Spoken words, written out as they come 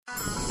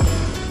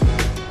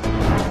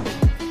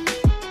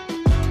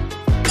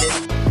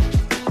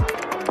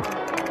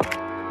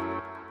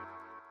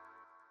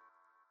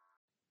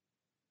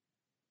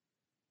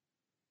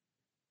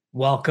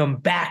Welcome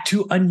back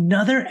to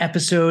another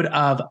episode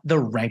of the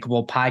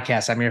Rankable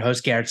Podcast. I'm your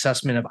host, Garrett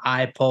Sussman of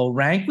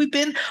iPullRank. We've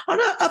been on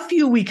a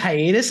few week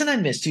hiatus and I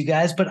missed you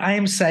guys, but I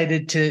am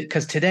excited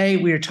because today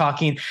we are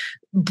talking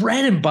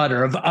bread and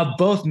butter of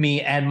both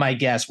me and my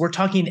guests. We're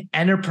talking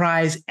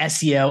enterprise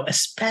SEO,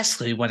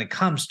 especially when it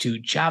comes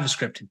to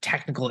JavaScript and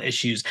technical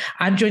issues.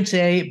 I'm joined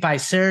today by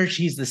Serge.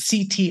 He's the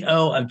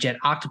CTO of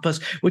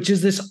JetOctopus, which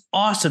is this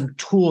awesome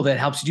tool that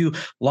helps you do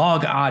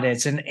log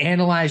audits and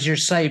analyze your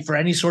site for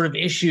any sort of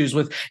issues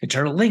with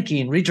internal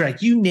linking,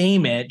 redirect, you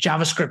name it,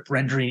 JavaScript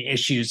rendering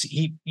issues.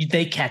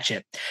 They catch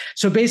it.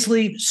 So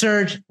basically,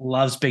 Serge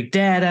loves big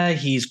data.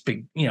 He's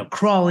big,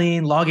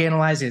 crawling, log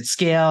analyzing at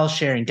scale,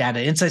 sharing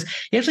data insights.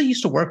 He actually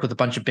used to work with a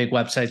bunch of big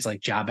websites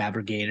like job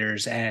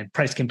aggregators and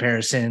price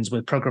comparisons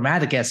with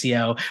programmatic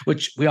SEO,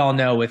 which we all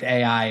know with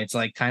AI, it's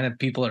like kind of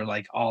people are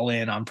like all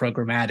in on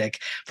programmatic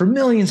for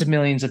millions and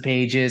millions of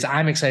pages.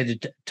 I'm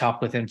excited to talk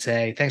with him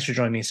today. Thanks for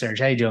joining me, Serge.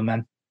 How you doing,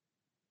 man?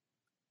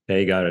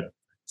 Hey, Garrett.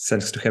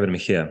 Thanks for having me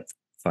here.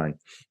 Fine.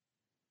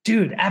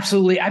 Dude,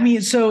 absolutely. I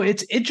mean, so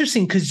it's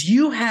interesting because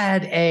you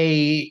had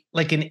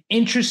an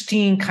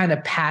interesting kind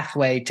of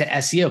pathway to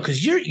SEO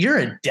because you're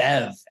a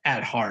dev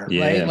at heart,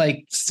 right?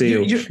 Like,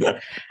 still.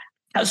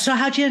 So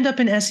how'd you end up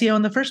in SEO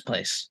in the first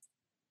place?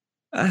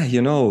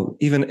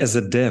 Even as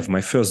a dev,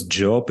 my first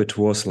job, it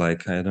was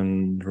like, I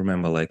don't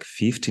remember, like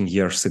 15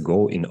 years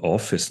ago in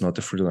office, not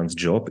a freelance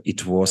job.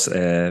 It was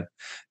a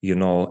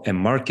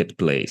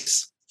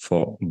marketplace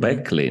for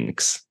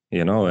backlinks,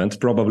 and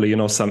probably,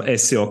 some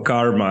SEO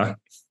karma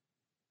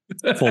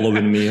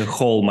following me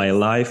whole my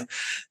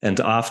life. And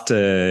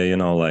after,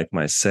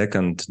 my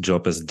second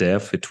job as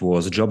dev, it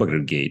was job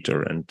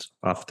aggregator. And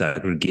after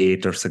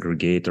aggregators,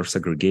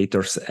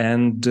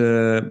 and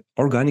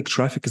organic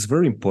traffic is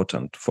very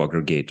important for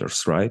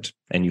aggregators, right?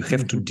 And you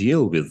have to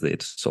deal with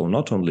it. So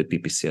not only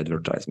PPC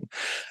advertisement.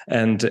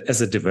 And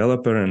as a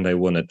developer, and I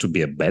wanted to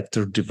be a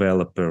better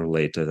developer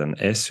later than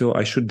SEO,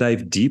 I should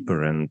dive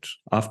deeper. And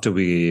after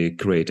we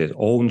created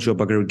own job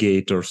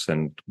aggregators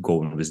and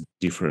going with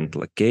different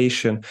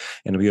location,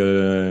 and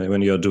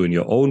when you're doing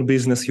your own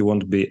business, you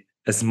want to be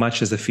as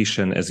much as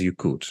efficient as you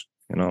could.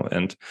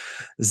 And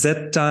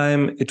that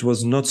time it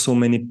was not so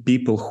many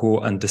people who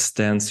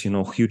understands,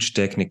 huge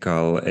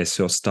technical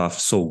SEO stuff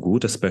so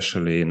good,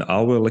 especially in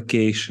our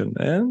location.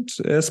 And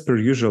as per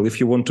usual, if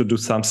you want to do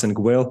something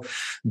well,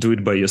 do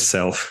it by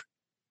yourself.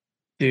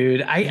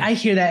 Dude, I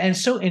hear that. And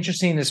it's so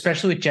interesting,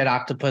 especially with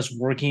JetOctopus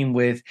working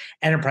with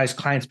enterprise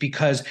clients,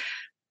 because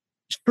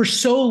for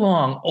so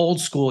long, old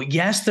school,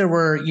 yes, there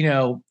were,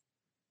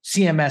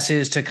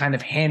 CMSs to kind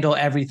of handle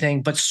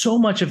everything, but so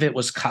much of it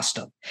was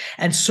custom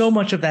and so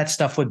much of that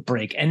stuff would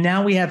break. And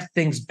now we have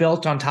things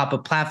built on top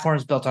of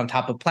platforms,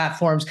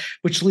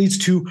 which leads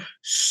to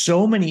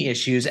so many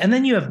issues. And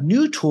then you have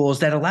new tools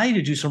that allow you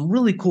to do some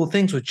really cool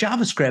things with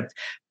JavaScript,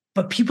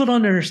 but people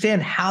don't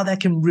understand how that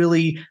can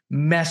really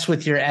mess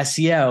with your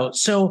SEO.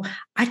 So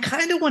I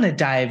kind of want to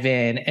dive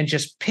in and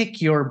just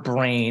pick your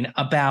brain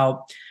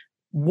about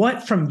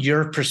what, from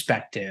your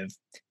perspective,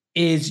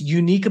 is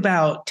unique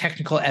about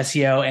technical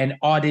SEO and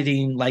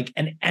auditing like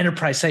an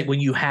enterprise site when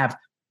you have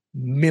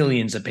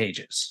millions of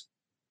pages.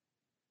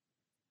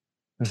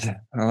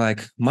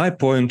 Like my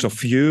point of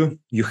view,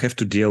 you have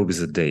to deal with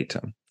the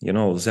data.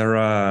 There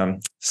are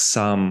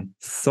some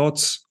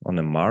thoughts on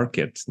the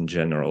market in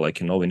general,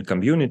 like, in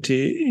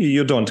community,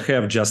 you don't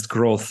have just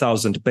grow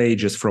 1,000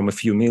 pages from a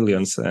few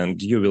millions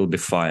and you will be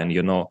fine.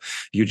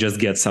 You just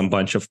get some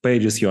bunch of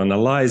pages, you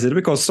analyze it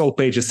because all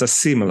pages are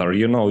similar.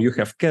 You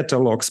have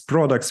catalogs,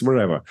 products,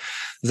 wherever.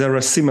 There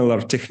are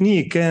similar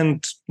technique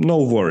and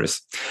no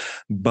worries.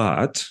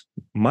 But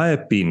my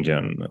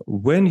opinion,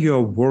 when you're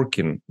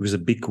working with a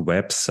big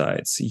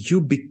websites,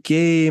 you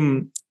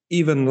became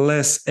even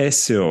less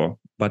SEO,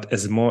 but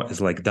as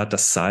like data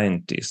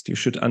scientist. You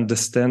should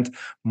understand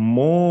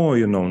more,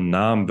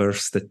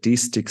 numbers,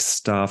 statistics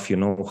stuff,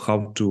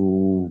 how to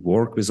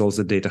work with all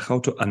the data, how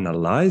to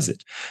analyze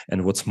it.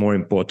 And what's more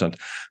important,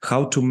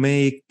 how to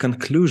make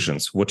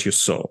conclusions, what you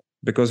saw.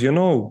 Because,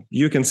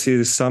 you can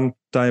see some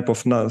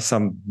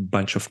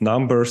bunch of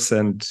numbers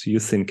and you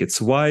think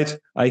it's white.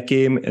 I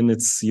came and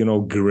it's,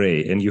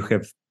 gray, and you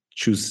have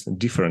choose a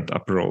different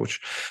approach.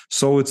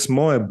 So it's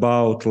more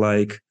about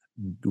like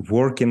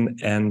working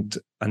and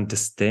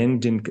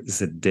understanding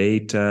the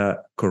data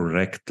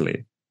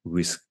correctly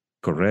with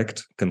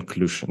correct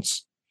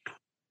conclusions.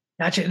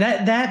 Gotcha.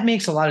 That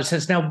makes a lot of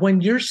sense. Now, when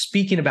you're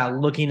speaking about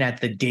looking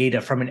at the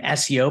data from an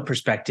SEO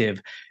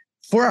perspective,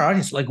 for our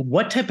audience, like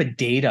what type of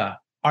data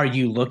are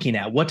you looking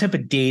at? What type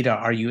of data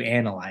are you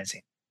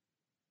analyzing?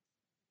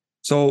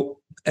 So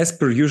as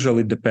per usual,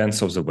 it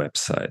depends on the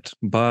website.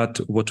 But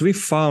what we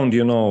found,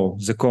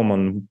 the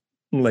common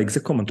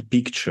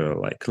picture,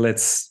 like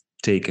let's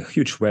take a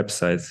huge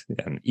website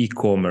and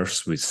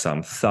e-commerce with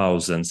some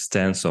thousands,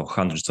 tens or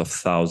hundreds of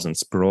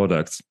thousands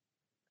products,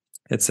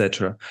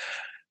 etc.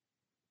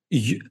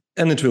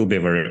 And it will be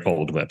a very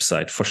old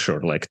website for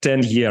sure, like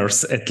 10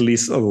 years at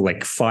least, or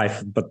like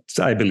 5, but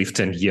I believe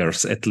 10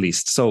 years at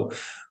least. So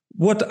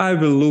What I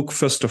will look,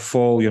 first of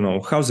all,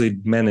 how they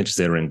manage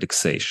their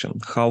indexation,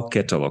 how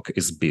catalog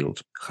is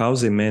built, how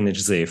they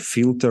manage their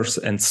filters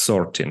and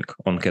sorting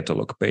on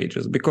catalog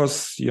pages.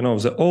 Because,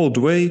 the old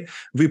way,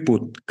 we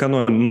put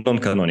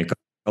non-canonical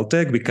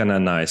tag, we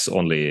canonize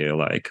only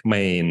like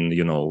main,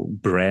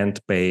 brand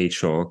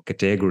page or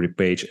category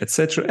page,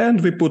 etc.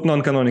 And we put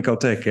non-canonical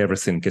tag,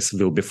 everything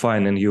will be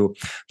fine. And you,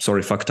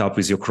 fucked up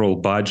with your crawl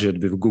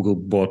budget, with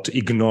Googlebot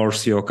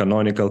ignores your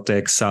canonical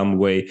tag some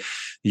way.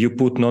 You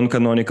put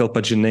non-canonical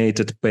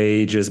paginated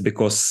pages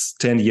because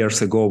 10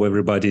 years ago,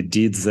 everybody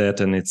did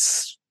that. And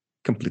it's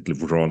completely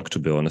wrong, to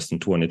be honest, in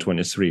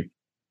 2023.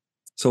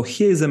 So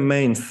here's the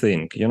main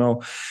thing,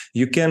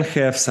 you can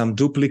have some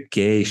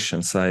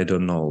duplications, I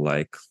don't know,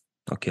 like,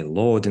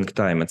 loading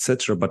time,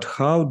 etc. But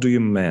how do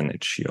you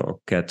manage your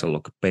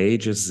catalog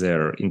pages,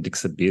 their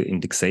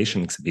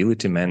indexation,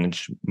 accessibility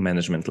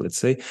management, let's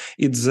say?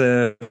 It's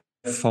a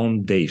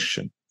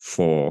foundation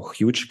for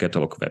huge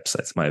catalog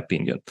websites, my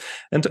opinion.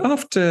 And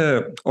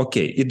after,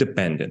 it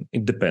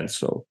depends.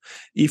 So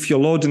if your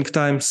loading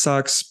time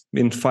sucks,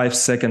 in 5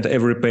 seconds,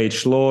 every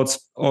page loads,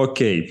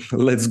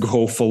 let's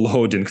go for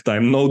loading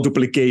time. No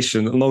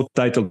duplication, no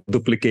title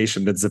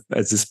duplication at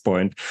this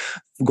point.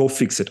 Go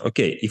fix it.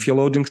 If your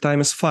loading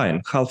time is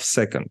fine, half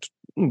second,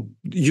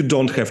 you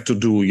don't have to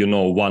do,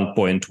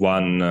 1.1,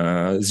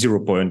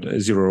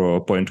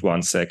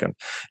 0.1 second.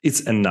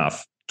 It's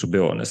enough, to be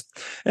honest.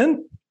 And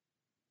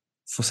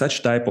for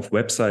such type of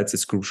websites,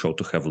 it's crucial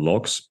to have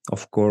logs,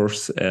 of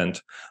course.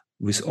 And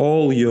with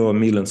all your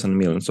millions and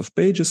millions of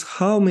pages,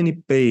 how many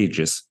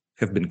pages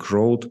have been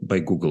crawled by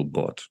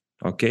Googlebot?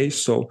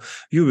 So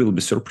you will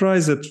be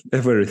surprised at a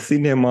very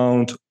thin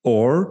amount,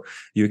 or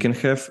you can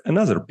have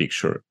another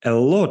picture. A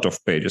lot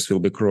of pages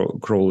will be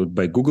crawled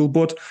by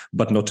Googlebot,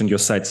 but not in your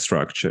site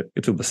structure.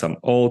 It will be some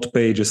old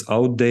pages,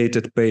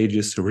 outdated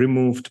pages,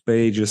 removed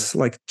pages,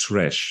 like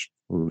trash,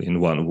 in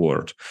one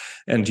word.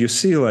 And you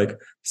see like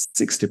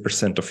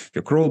 60% of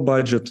your crawl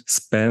budget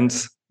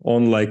spent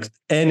on like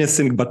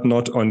anything but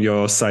not on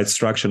your site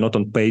structure, not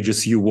on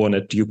pages you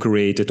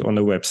created on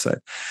a website.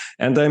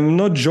 And I'm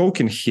not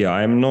joking here.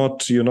 I'm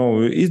not,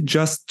 it's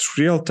just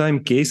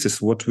real-time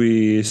cases, what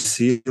we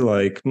see,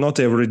 like not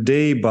every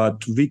day,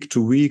 but week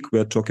to week,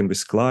 we're talking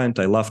with client.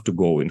 I love to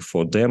go in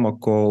for demo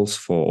calls,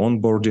 for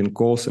onboarding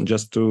calls, and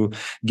just to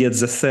get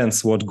the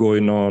sense what's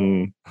going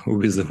on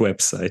with the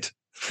website.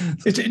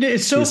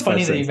 It's so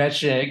funny that you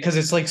mentioned it, because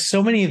it's like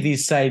so many of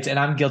these sites, and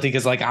I'm guilty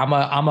because like I'm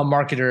a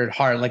marketer at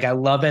heart. Like I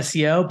love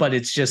SEO, but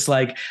it's just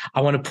like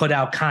I want to put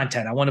out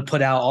content. I want to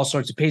put out all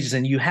sorts of pages.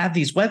 And you have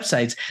these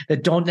websites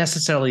that don't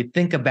necessarily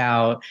think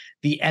about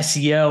the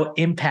SEO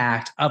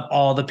impact of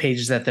all the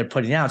pages that they're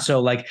putting out. So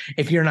like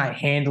if you're not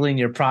handling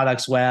your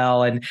products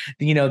well, and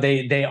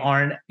they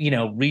aren't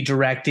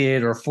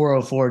redirected or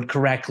 404'd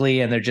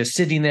correctly, and they're just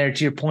sitting there,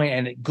 to your point,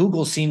 and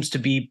Google seems to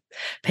be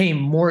paying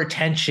more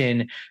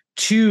attention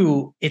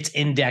to its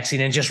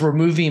indexing and just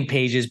removing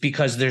pages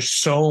because there's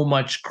so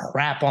much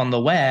crap on the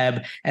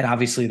web, and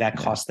obviously that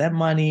costs them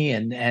money,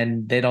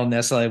 and they don't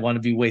necessarily want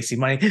to be wasting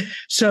money.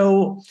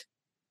 So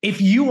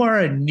if you are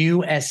a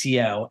new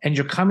SEO and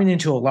you're coming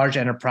into a large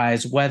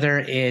enterprise, whether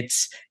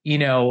it's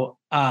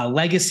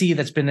legacy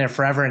that's been there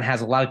forever and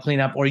has a lot of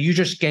cleanup, or you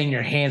just getting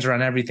your hands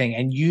around everything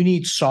and you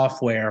need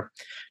software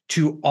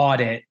to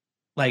audit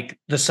like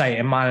the site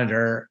and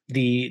monitor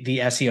the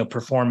SEO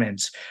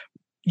performance,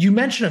 you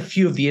mentioned a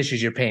few of the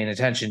issues you're paying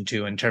attention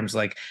to in terms of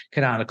like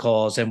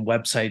canonicals and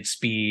website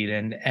speed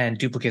and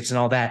duplicates and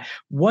all that.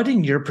 What,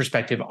 in your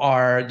perspective,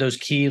 are those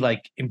key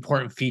like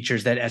important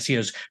features that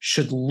SEOs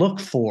should look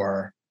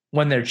for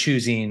when they're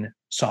choosing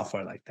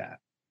software like that?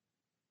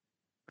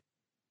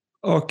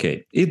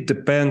 It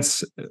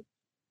depends.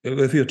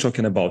 If you're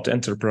talking about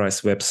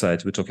enterprise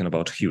website, we're talking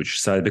about huge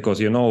site,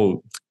 because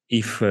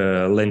if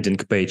a landing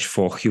page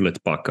for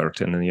Hewlett Packard,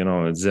 and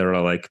there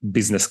are like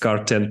business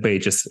card 10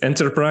 pages,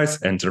 enterprise,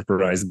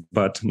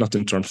 but not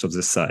in terms of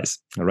the size,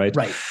 right?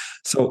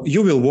 So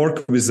you will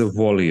work with the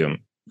volume.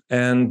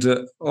 And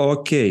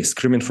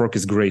Screaming Frog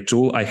is a great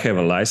tool. I have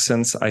a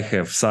license, I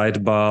have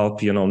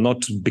Sidebulb,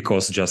 not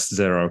because just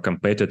there are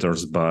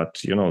competitors, but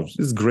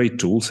it's great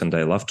tools and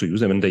I love to use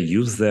them, and I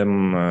use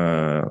them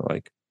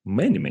like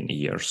many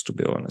years, to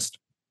be honest.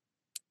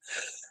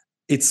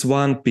 It's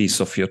one piece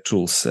of your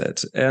tool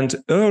set. And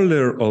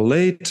earlier or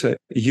later,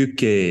 you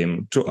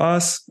came to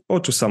us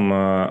or to some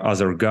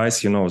other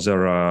guys.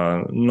 There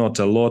are not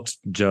a lot,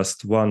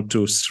 just 1,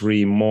 2,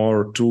 3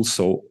 more tools.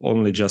 So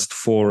only just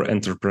 4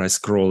 enterprise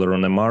crawler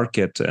on the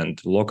market, and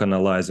Log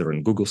Analyzer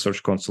and Google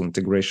Search Console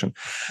integration.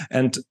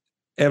 And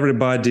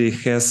everybody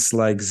has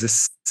like the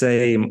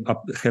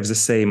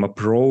same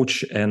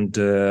approach,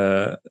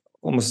 and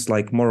almost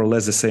like more or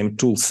less the same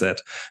tool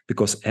set,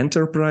 because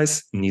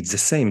enterprise needs the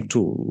same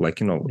tool. Like,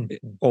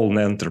 all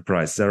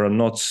enterprise, there are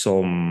not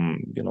some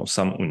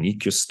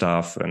unique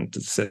stuff and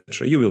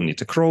etc. You will need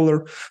a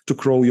crawler to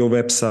crawl your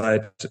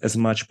website as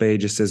much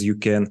pages as you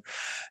can.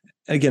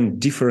 Again,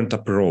 different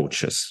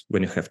approaches.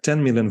 When you have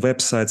 10 million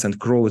websites and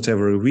crawl it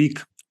every week,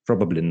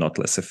 probably not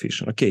less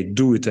efficient. Okay,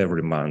 do it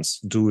every month,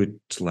 do it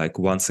like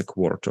once a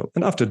quarter.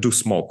 And after do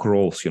small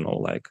crawls,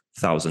 like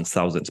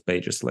thousands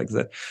pages like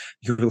that,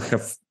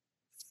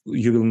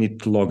 you will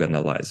need log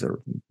analyzer.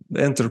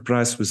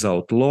 Enterprise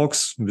without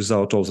logs,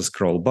 without all the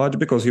scroll budget,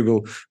 because you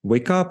will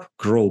wake up,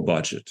 crawl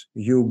budget.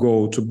 You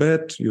go to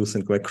bed, you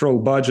think like crawl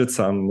budget,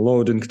 some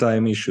loading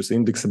time issues,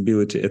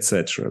 indexability,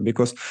 etc.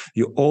 Because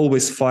you're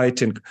always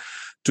fighting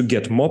to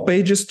get more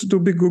pages to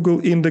be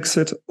Google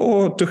indexed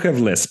or to have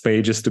less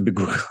pages to be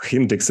Google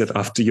indexed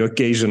after you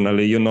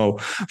occasionally,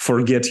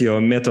 forget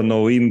your meta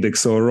no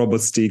index or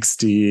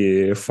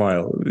robots.txt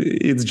file.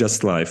 It's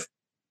just life.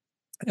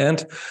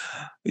 And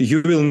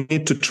you will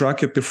need to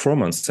track your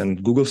performance,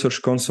 and Google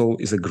Search Console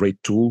is a great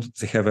tool.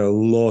 They have a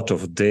lot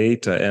of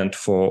data, and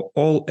for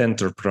all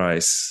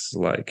enterprise,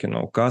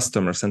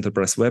 customers,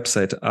 enterprise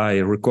website, I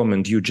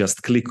recommend you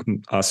just click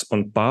us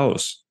on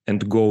pause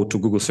and go to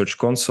Google Search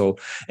Console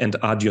and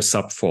add your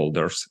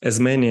subfolders, as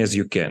many as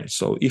you can.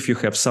 So if you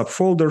have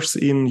subfolders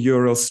in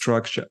URL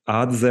structure,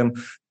 add them,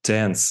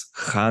 tens,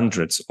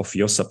 hundreds of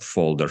your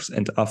subfolders,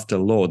 and after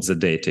load the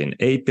data in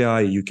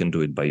API, you can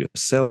do it by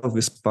yourself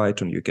with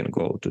Python. You can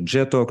go to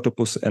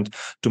JetOctopus and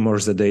to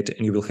merge the data,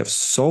 and you will have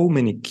so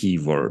many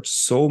keywords,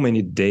 so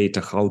many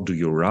data. How do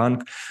you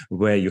rank?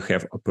 Where you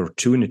have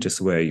opportunities,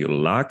 where you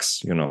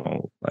lacks,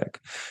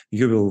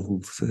 you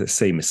will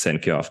say me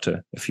thank you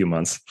after a few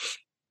months.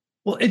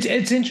 Well,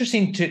 it's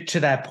interesting to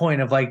that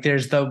point of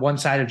there's the one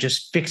side of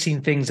just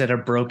fixing things that are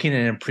broken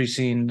and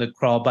increasing the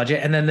crawl budget.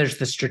 And then there's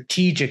the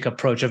strategic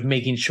approach of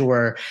making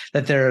sure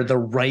that there are the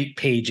right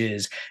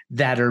pages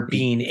that are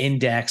being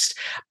indexed.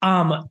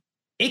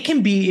 It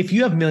can be, if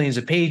you have millions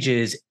of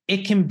pages,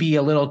 it can be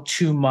a little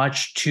too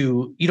much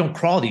you don't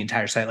crawl the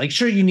entire site.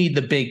 Sure, you need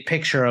the big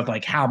picture of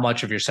how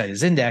much of your site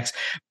is indexed,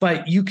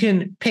 but you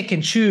can pick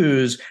and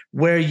choose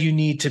where you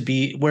need to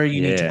be, where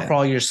you need to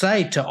crawl your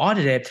site to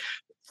audit it.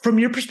 From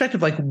your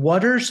perspective,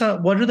 what are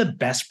the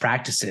best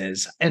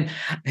practices? And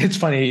it's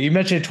funny, you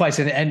mentioned it twice,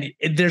 and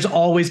there's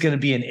always going to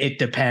be an it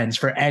depends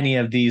for any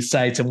of these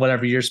sites and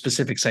whatever your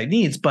specific site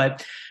needs.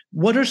 But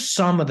what are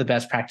some of the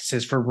best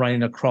practices for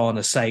running a crawl on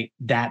a site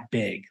that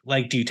big?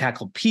 Do you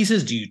tackle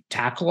pieces? Do you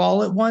tackle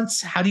all at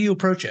once? How do you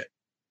approach it?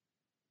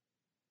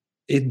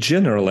 In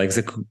general,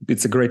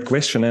 it's a great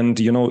question, and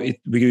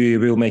we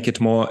will make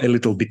it a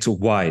little bit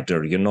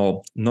wider.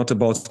 Not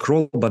about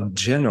crawl, but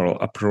general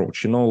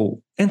approach.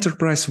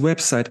 Enterprise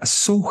websites are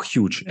so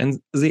huge, and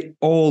they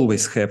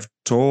always have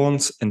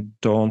tons and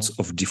tons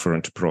of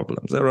different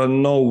problems. There are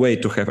no way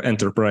to have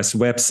enterprise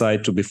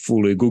website to be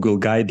fully Google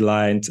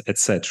guidelines,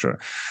 etc.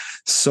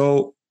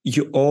 So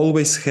you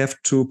always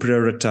have to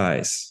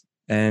prioritize.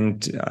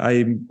 And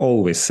I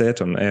always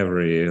said on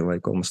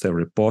almost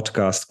every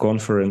podcast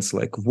conference,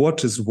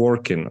 what is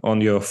working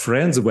on your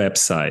friend's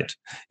website?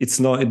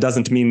 It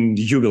doesn't mean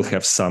you will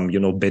have some,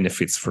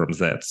 benefits from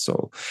that.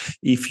 So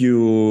if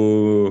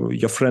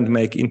your friend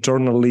make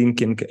internal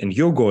linking and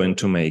you're going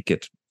to make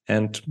it,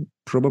 and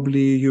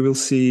probably you will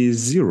see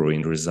zero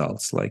in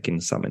results, in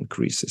some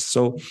increases.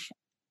 So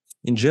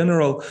in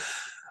general,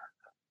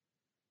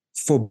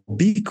 for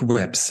big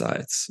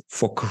websites,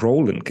 for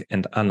crawling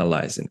and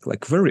analyzing,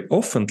 very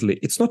oftenly,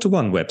 it's not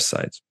one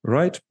website,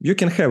 right? You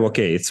can have,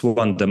 it's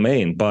one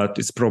domain, but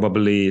it's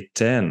probably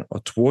 10 or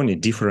 20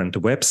 different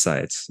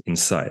websites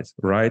inside,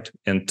 right?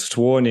 And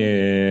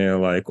 20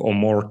 or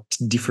more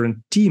different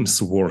teams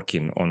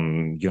working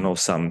on,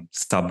 some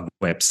sub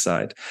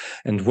website.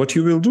 And what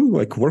you will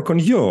do, work on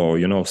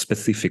your,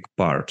 specific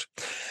part.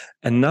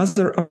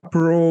 Another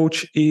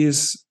approach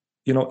is,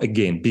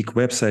 again, big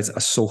websites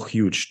are so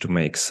huge to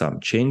make some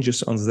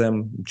changes on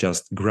them.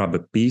 Just grab a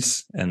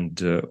piece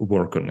and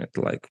work on it,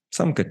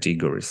 some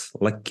categories,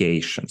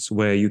 locations,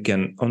 where you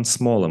can, on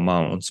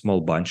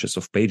small bunches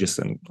of pages,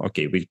 and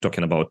we're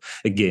talking about,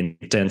 again,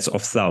 tens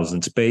of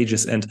thousands of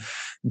pages, and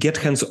get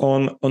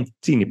hands-on on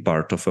teeny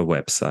part of a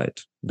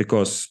website.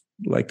 Because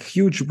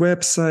huge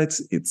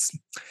websites, it's,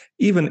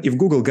 even if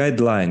Google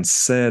guidelines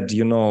said,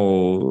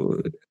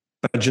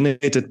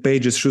 paginated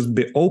pages should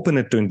be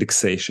opened to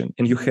indexation,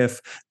 and you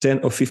have 10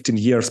 or 15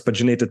 years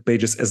paginated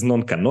pages as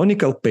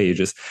non-canonical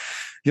pages,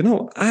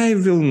 I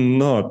will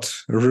not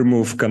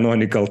remove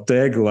canonical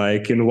tag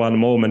in one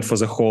moment for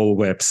the whole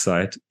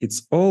website.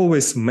 It's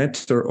always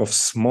matter of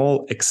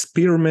small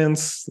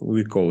experiments.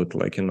 We call it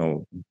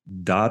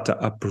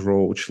data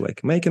approach,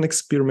 make an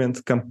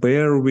experiment,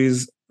 compare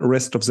with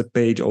rest of the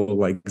page, or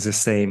the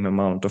same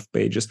amount of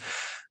pages.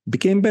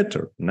 Became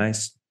better,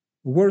 nice,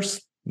 worse.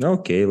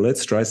 Okay,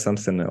 let's try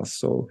something else.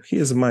 So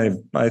here's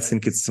I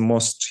think it's the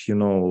most,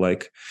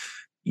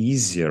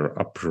 easier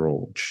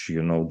approach.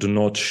 Do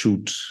not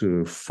shoot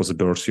for the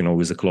birds,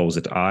 with a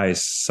closed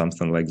eyes,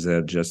 something like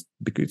that. Just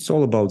because it's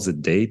all about the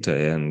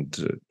data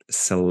and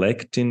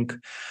selecting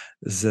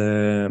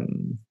the,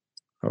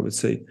 I would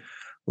say,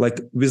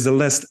 with the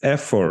less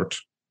effort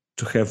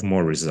to have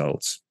more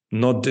results.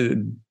 Not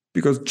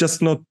because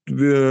just not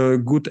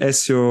good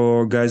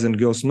SEO guys and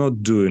girls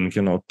not doing,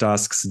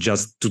 tasks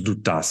just to do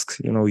tasks.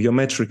 Your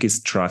metric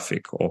is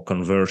traffic or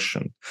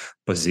conversion,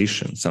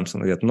 position,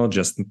 something like that, not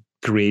just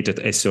created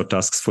SEO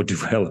tasks for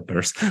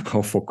developers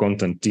or for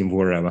content team,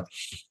 wherever.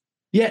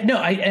 Yeah, no,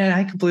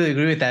 I completely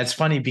agree with that. It's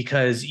funny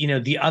because,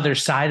 the other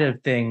side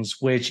of things,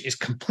 which is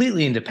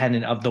completely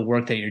independent of the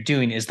work that you're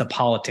doing, is the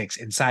politics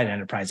inside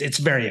enterprise. It's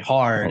very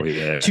hard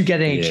to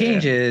get any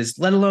changes,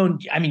 let alone,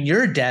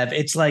 you're a dev.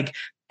 It's like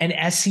an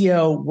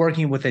SEO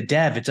working with a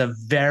dev. It's a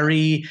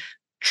very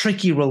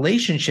tricky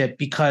relationship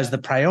because the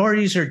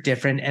priorities are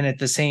different. And at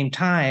the same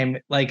time,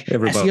 like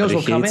everybody SEOs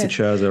will come in. hates each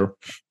other.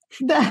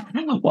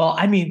 Well,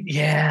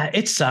 yeah,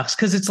 it sucks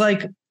because it's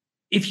like,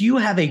 if you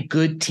have a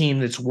good team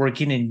that's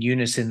working in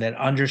unison that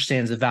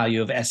understands the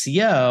value of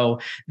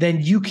SEO, then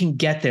you can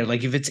get there.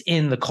 Like if it's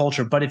in the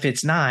culture, but if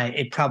it's not,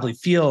 it probably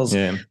feels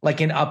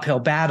like an uphill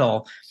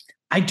battle.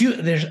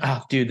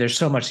 There's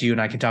so much you and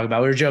I can talk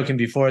about. We were joking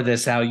before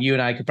this, how you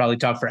and I could probably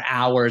talk for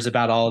hours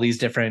about all these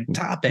different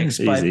topics.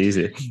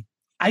 Easy.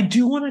 I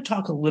do want to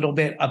talk a little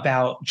bit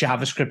about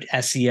JavaScript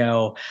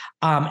SEO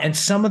and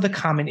some of the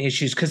common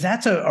issues, because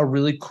that's a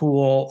really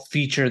cool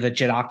feature that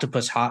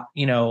JetOctopus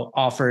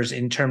offers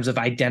in terms of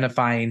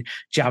identifying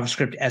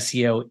JavaScript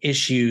SEO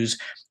issues.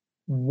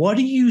 What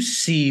do you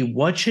see?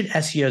 What should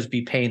SEOs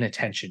be paying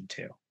attention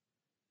to?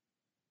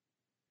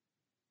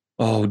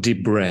 Oh,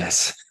 deep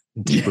breath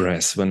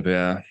when we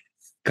are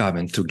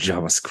coming to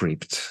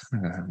JavaScript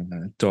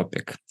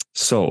topic.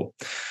 So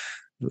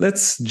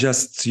let's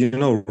just,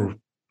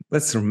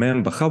 let's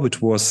remember how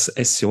it was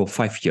SEO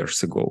 5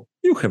 years ago.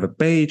 You have a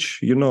page,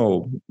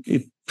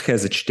 it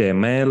has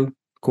HTML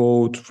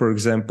code, for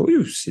example.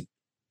 You see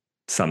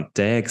some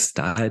text,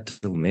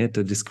 title,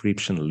 meta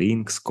description,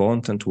 links,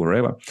 content,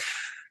 wherever.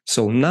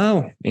 So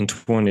now in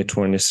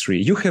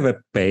 2023, you have a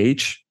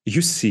page,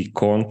 you see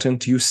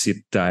content, you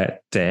see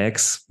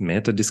text,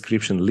 meta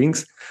description,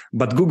 links,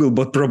 but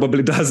Googlebot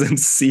probably doesn't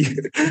see.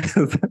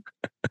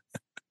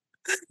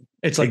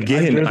 It's like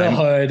under the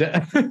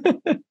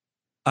hood.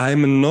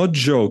 I'm not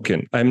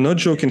joking. I'm not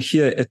joking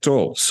here at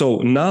all. So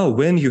now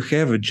when you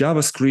have a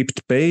JavaScript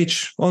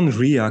page on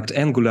React,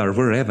 Angular,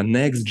 wherever,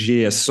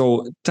 Next.js,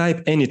 so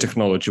type any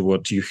technology,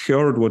 what you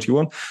heard, what you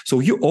want. So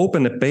you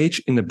open a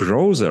page in a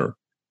browser.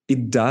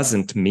 It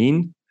doesn't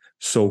mean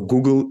so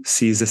Google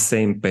sees the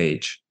same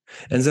page.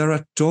 And there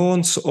are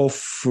tons of,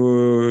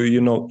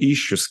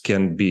 issues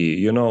can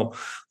be,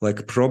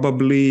 like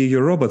probably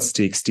your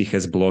robots.txt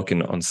has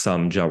blocking on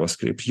some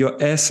JavaScript. Your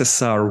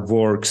SSR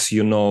works,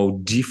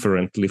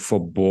 differently for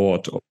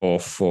bot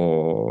or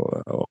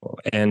for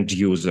end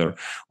user,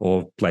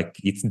 or like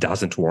it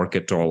doesn't work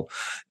at all.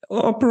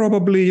 Or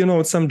probably,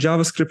 some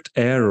JavaScript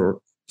error.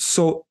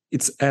 So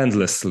it's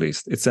endless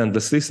list.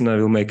 And I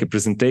will make a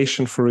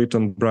presentation for it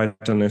on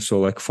Brighton. So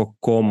like for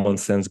common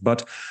sense,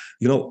 but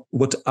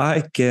what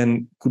I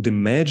could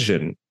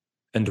imagine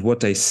and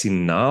what I see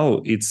now,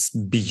 it's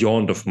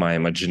beyond of my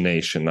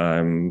imagination.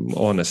 I'm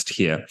honest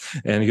here.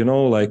 And,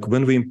 like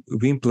when we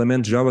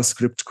implement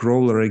JavaScript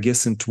crawler, I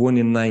guess in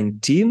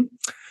 2019,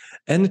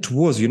 and it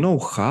was,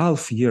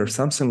 half year,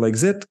 something like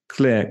that.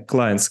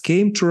 Clients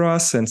came to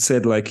us and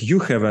said, like, you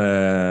have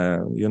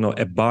a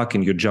bug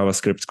in your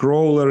JavaScript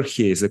crawler.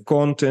 Here is the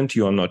content.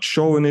 You are not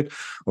showing it.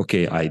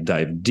 Okay, I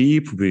dive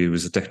deep.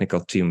 With the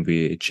technical team,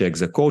 we check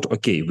the code.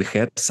 Okay, we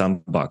had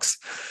some bugs.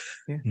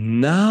 Yeah.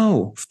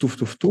 Now,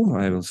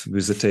 I was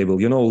with the table.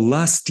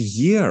 Last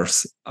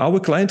years, our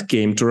client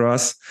came to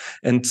us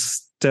and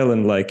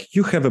telling like,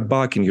 you have a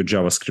bug in your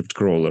JavaScript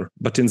crawler.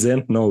 But in the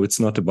end, no, it's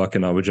not a bug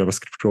in our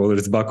JavaScript crawler.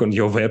 It's a bug on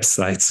your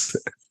websites.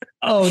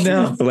 Oh,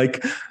 no.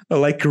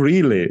 like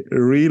really.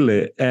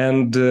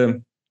 And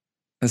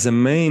the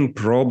main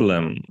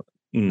problem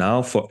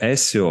now for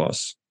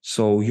SEOs,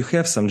 so you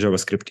have some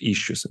JavaScript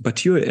issues,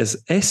 but you as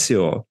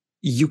SEO,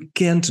 you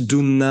can't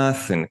do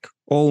nothing.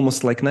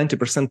 Almost like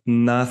 90%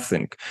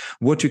 nothing.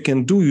 What you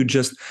can do, you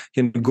just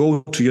can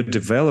go to your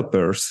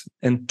developers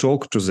and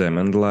talk to them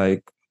and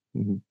like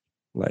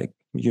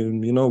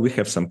we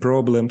have some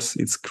problems.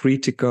 It's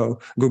critical.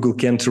 Google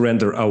can't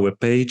render our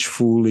page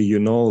fully,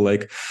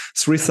 like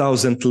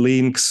 3,000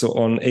 links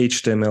on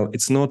HTML.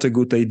 It's not a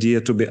good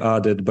idea to be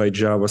added by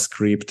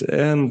JavaScript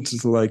and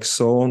like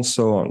so on.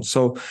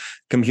 So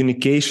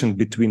communication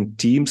between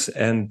teams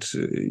and,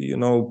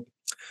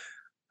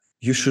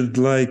 you should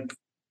like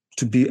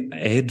to be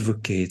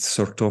advocates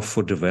sort of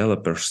for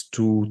developers,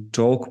 to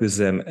talk with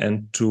them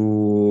and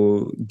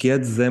to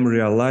get them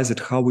realize it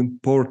how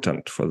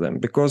important for them.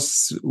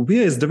 Because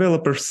we as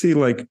developers see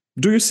like,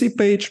 do you see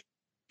page?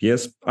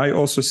 Yes, I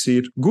also see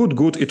it. Good.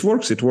 It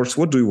works.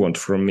 What do you want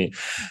from me?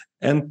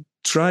 And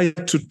try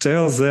to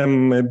tell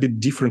them a bit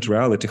different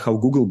reality, how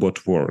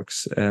Googlebot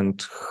works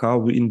and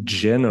how in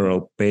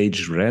general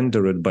page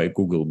rendered by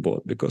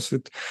Googlebot, because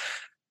it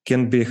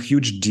can be a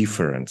huge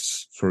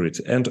difference for it.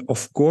 And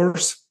of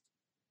course,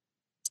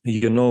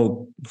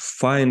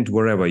 find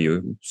wherever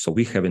so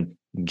we have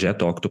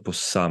Jet Octopus,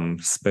 some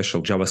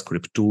special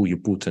JavaScript tool, you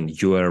put an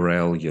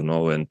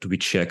URL, and we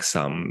check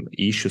some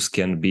issues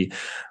can be,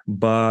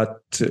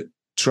 but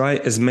try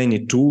as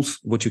many tools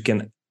what you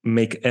can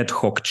make ad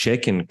hoc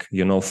checking,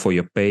 for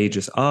your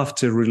pages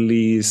after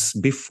release,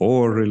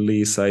 before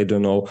release, I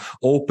don't know,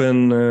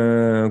 open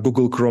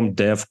Google Chrome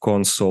Dev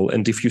Console.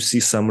 And if you see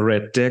some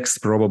red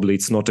text, probably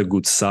it's not a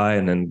good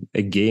sign. And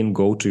again,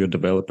 go to your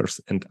developers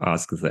and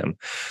ask them.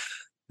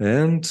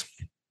 And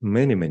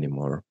many, many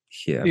more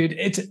here. Dude,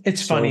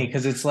 it's funny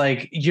because it's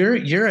like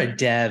you're a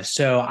dev.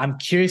 So I'm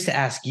curious to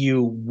ask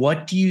you,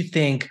 what do you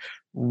think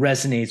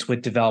resonates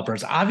with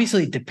developers?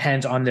 Obviously, it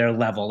depends on their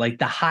level. Like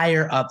the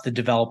higher up the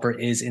developer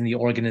is in the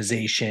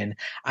organization,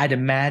 I'd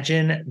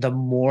imagine the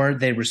more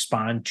they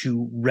respond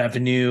to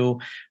revenue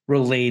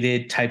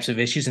related types of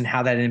issues and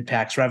how that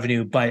impacts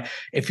revenue. But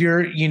if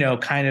you're,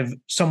 kind of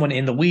someone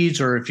in the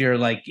weeds, or if you're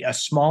like a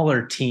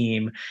smaller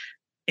team,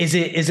 is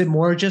it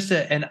more just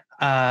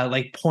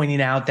like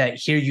pointing out that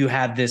here you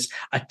have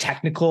a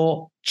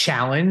technical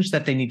challenge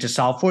that they need to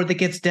solve for that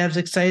gets devs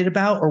excited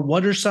about? Or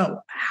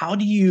how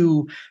do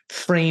you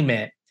frame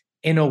it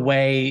in a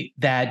way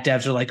that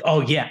devs are like, oh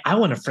yeah, I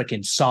want to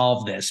freaking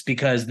solve this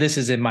because this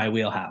is in my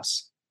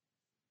wheelhouse?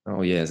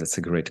 Oh, yes, that's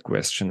a great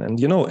question.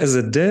 And, as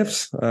a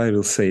dev, I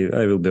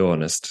will be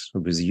honest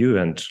with you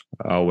and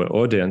our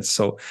audience.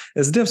 So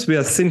as devs, we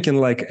are thinking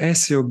like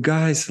SEO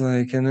guys,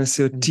 like, and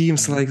SEO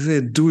teams, like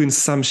they're doing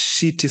some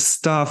shitty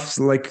stuff,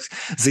 like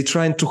they're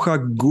trying to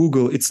hack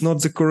Google. It's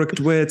not the correct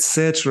way,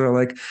 etc.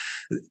 Like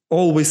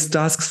always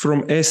tasks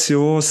from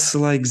SEOs,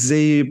 like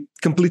they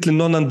completely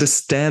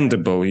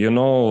non-understandable,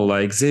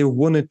 like they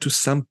wanted to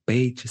some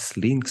pages,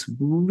 links.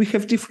 We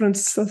have different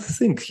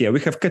things here. We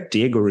have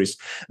categories,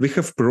 we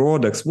have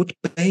products. What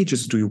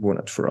pages do you want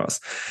it for us?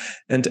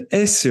 And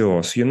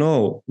SEOs,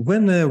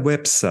 when a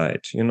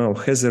website,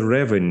 has a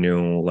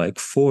revenue like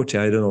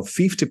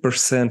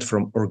 50%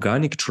 from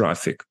organic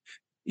traffic,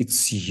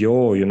 it's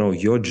your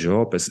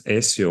job as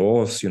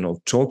SEOs,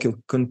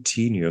 talking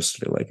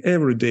continuously, like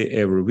every day,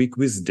 every week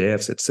with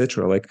devs,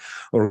 etc. Like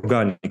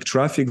organic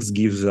traffic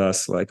gives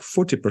us like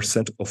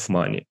 40% of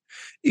money.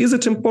 Is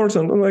it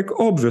important? Like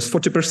obvious,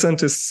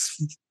 40% is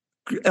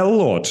a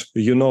lot,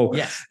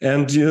 Yes.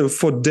 And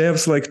for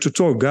devs, like to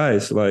talk,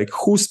 guys, like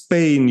who's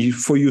paying you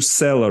for your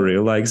salary?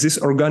 Like this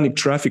organic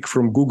traffic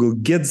from Google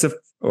get the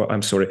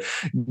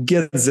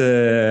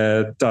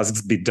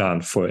tasks be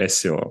done for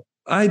SEO.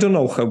 I don't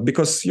know how,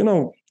 because,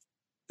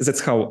 that's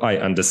how I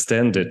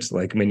understand it,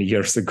 like many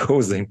years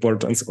ago, the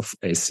importance of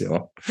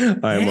SEO.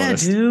 I'm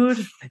honest.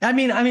 Dude. I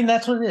mean,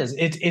 that's what it is.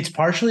 It's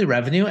partially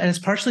revenue, and it's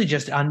partially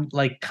just on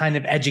like kind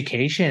of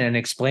education and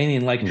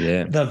explaining like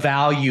the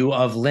value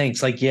of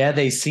links. Like,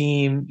 they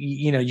seem,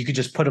 you could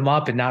just put them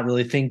up and not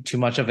really think too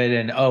much of it.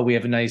 And, we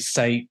have a nice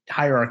site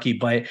hierarchy,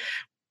 but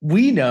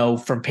we know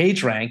from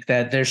PageRank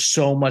that there's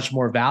so much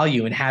more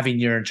value in having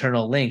your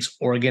internal links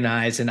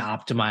organized and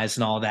optimized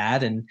and all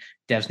that. And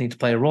devs need to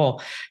play a role.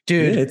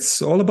 Dude. Yeah,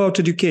 it's all about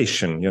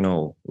education,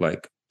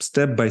 like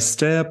step by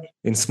step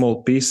in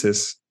small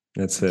pieces.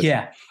 That's it.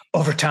 Yeah.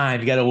 Over time,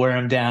 you got to wear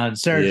them down.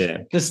 Serge,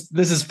 this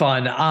is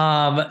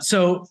fun.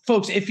 So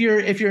folks, if you're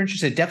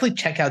interested, definitely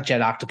check out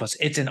Jet Octopus.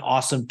 It's an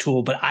awesome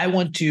tool, but I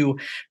want to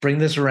bring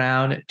this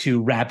around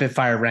to rapid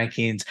fire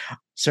rankings.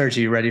 Serge,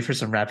 are you ready for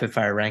some rapid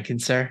fire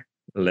rankings, sir?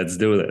 Let's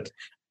do that.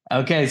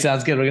 Okay,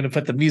 sounds good. We're going to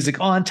put the music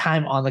on,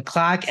 time on the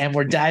clock, and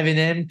we're diving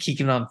in,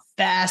 kicking on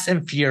fast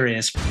and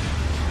furious.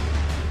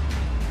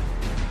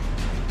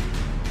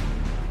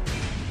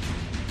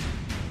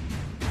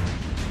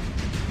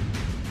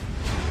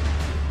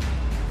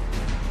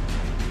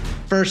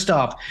 First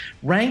off,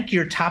 rank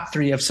your top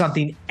 3 of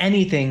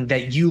anything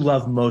that you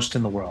love most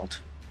in the world.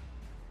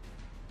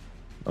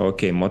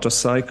 Okay,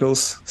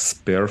 motorcycles,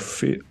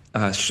 spearfish.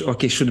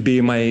 Should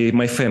be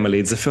my family.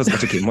 It's the first,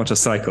 but okay,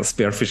 motorcycles,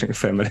 spearfishing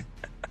family.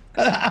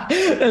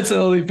 That's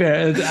only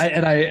fair.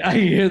 And I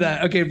hear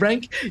that. Okay,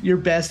 rank your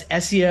best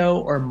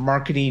SEO or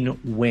marketing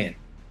win.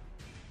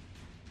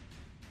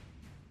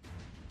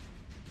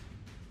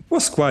 It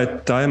was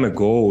quite time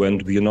ago,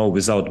 and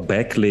without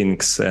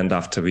backlinks, and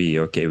after we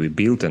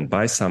built and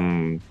buy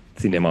some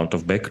thin amount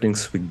of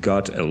backlinks, we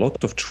got a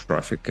lot of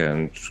traffic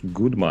and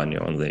good money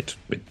on it,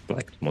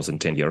 like more than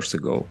 10 years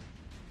ago.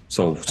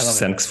 So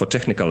thanks for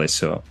technical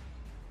SEO.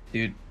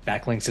 Dude,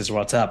 backlinks is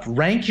what's up.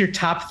 Rank your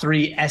top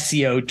 3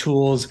 SEO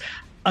tools.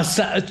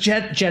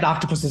 Jet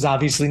Octopus is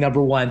obviously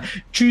number 1.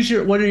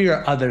 What are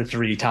your other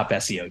 3 top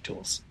SEO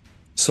tools?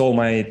 So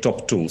my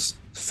top tools.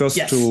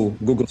 First tool,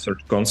 Google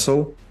Search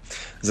Console.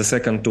 The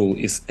second tool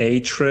is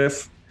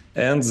Ahrefs.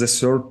 And the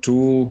third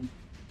tool,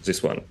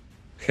 this one,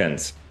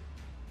 Hands.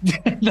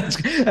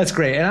 That's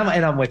great, and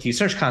I'm with you.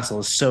 Search Console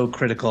is so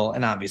critical,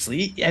 and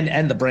obviously,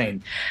 and the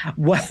brain.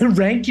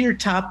 Rank your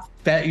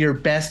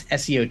best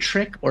SEO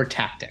trick or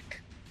tactic?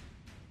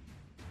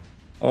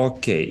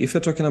 Okay, if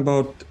you're talking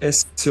about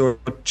SEO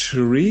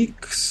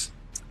tricks,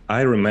 I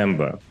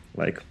remember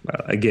Like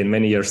again,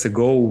 many years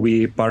ago,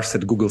 we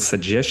parsed Google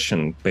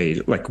suggestion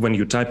page, like when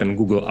you type in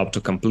Google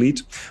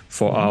autocomplete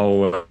for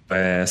our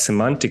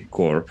semantic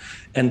core,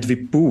 and we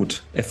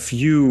put a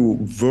few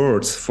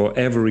words for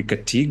every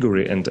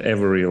category and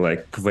every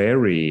like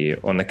query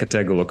on a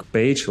catalog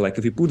page. Like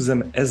if we put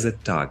them as a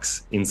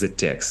tags in the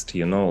text,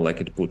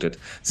 like it put it,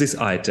 this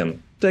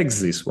item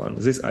takes this one,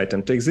 this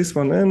item takes this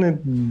one, and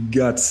it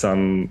got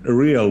some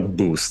real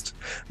boost.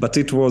 But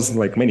it was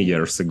like many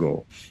years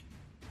ago.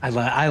 I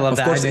love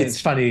that. Course,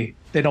 it's funny.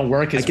 They don't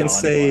work as well I can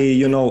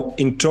say,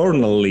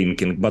 internal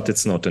linking, but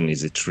it's not an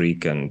easy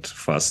trick and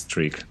fast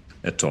trick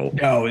at all.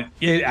 No,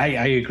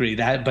 I agree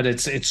that, but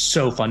it's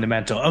so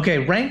fundamental. Okay,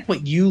 rank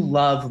what you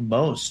love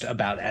most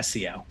about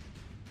SEO.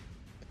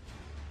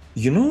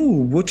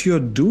 What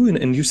you're doing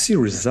and you see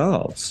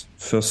results,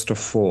 first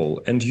of all,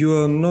 and you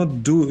are not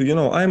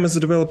I'm as a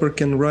developer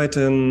can write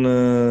an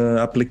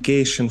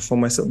application for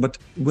myself, but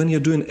when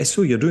you're doing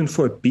SEO, you're doing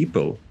for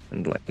people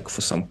and like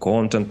for some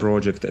content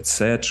project,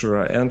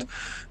 etc. And,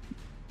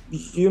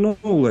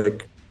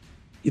 like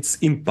its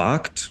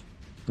impact,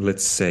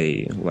 let's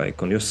say,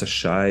 like on your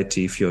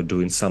society, if you're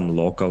doing some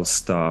local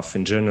stuff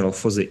in general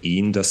for the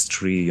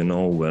industry,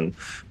 when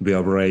we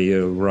are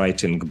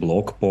writing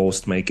blog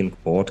posts, making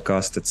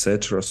podcasts,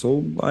 etc.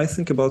 So I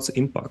think about the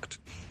impact.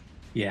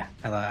 Yeah,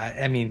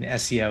 I mean,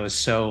 SEO is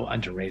so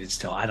underrated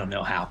still. I don't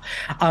know how.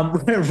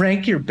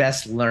 Rank your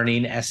best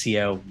learning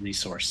SEO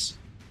resource.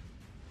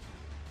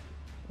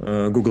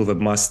 Google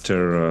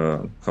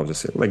Webmaster, how to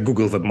say, like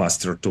Google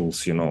Webmaster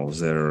tools,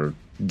 their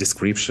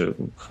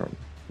description,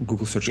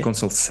 Google Search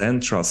Console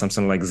Central,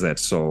 something like that.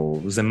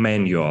 So the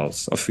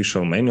manuals,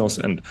 official manuals,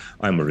 and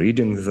I'm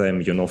reading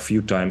them, a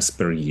few times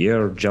per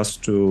year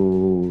just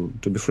to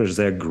be fresh.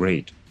 They're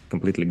great,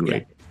 completely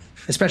great. Yeah.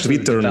 Especially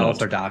the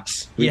developer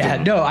docs.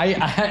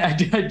 I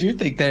do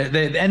think that,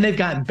 and they've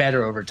gotten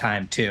better over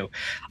time too.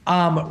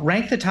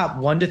 Rank the top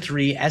 1 to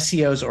 3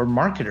 SEOs or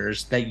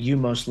marketers that you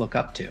most look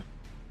up to.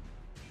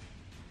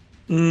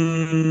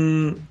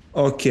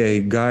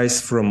 Okay,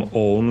 guys from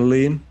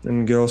Only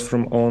and girls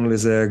from Only,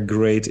 they're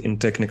great in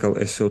technical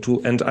SEO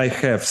tool. And I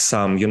have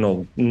some,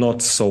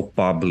 not so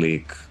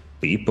public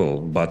people,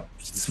 but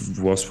it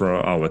was for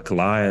our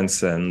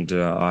clients, and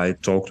I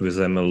talked with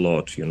them a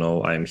lot.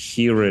 I'm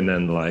hearing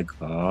and like,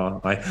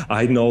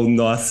 I know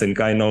nothing.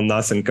 I know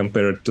nothing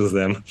compared to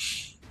them.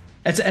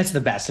 It's the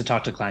best to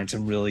talk to clients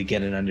and really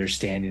get an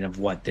understanding of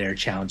what their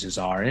challenges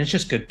are. And it's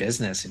just good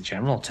business in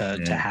general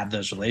to have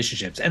those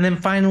relationships. And then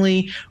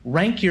finally,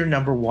 rank your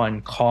number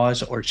 1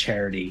 cause or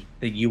charity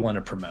that you want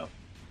to promote.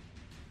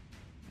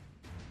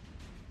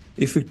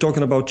 If we're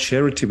talking about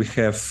charity, we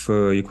have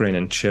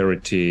Ukrainian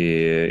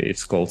charity.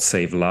 It's called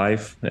Save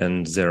Life,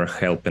 and they're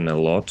helping a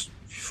lot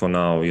for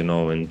now,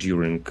 and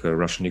during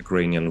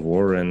Russian-Ukrainian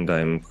war. And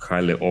I'm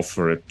highly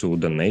offered to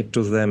donate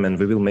to them, and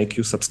we will make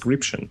you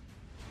subscription.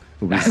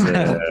 With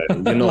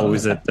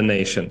with a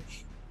donation.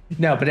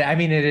 No, but I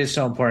mean, it is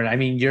so important. I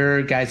mean,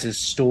 your guys'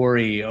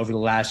 story over the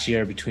last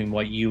year between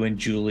what you and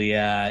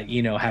Julia,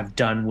 have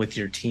done with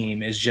your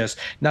team is just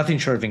nothing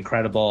short of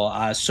incredible.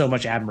 So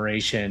much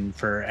admiration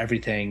for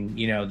everything,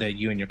 that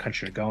you and your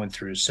country are going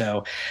through.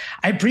 So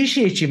I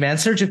appreciate you, man.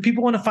 Serge, if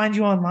people want to find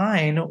you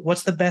online,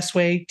 what's the best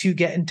way to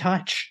get in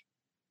touch?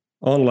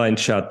 Online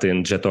chat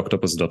in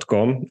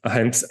jetoctopus.com.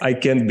 I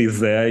can't be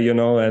there,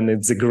 and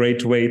it's a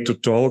great way to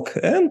talk.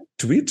 And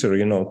Twitter,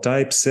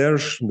 type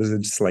Serge,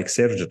 it's like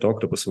Serge Jet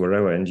Octopus,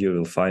 wherever, and you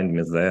will find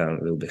me there.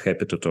 We'll be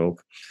happy to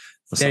talk.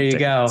 There you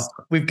go.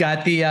 We've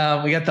got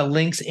the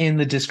links in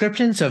the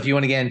description. So if you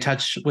want to get in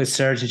touch with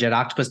Serge and Jet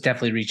Octopus,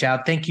 definitely reach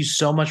out. Thank you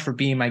so much for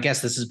being my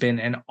guest. This has been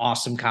an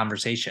awesome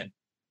conversation.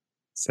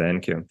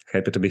 Thank you.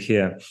 Happy to be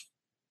here.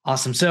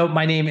 Awesome. So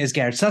my name is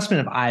Garrett Sussman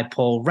of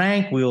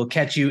iPullRank. We will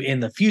catch you in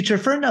the future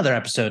for another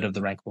episode of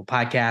the Rankable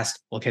Podcast.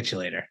 We'll catch you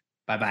later.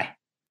 Bye-bye.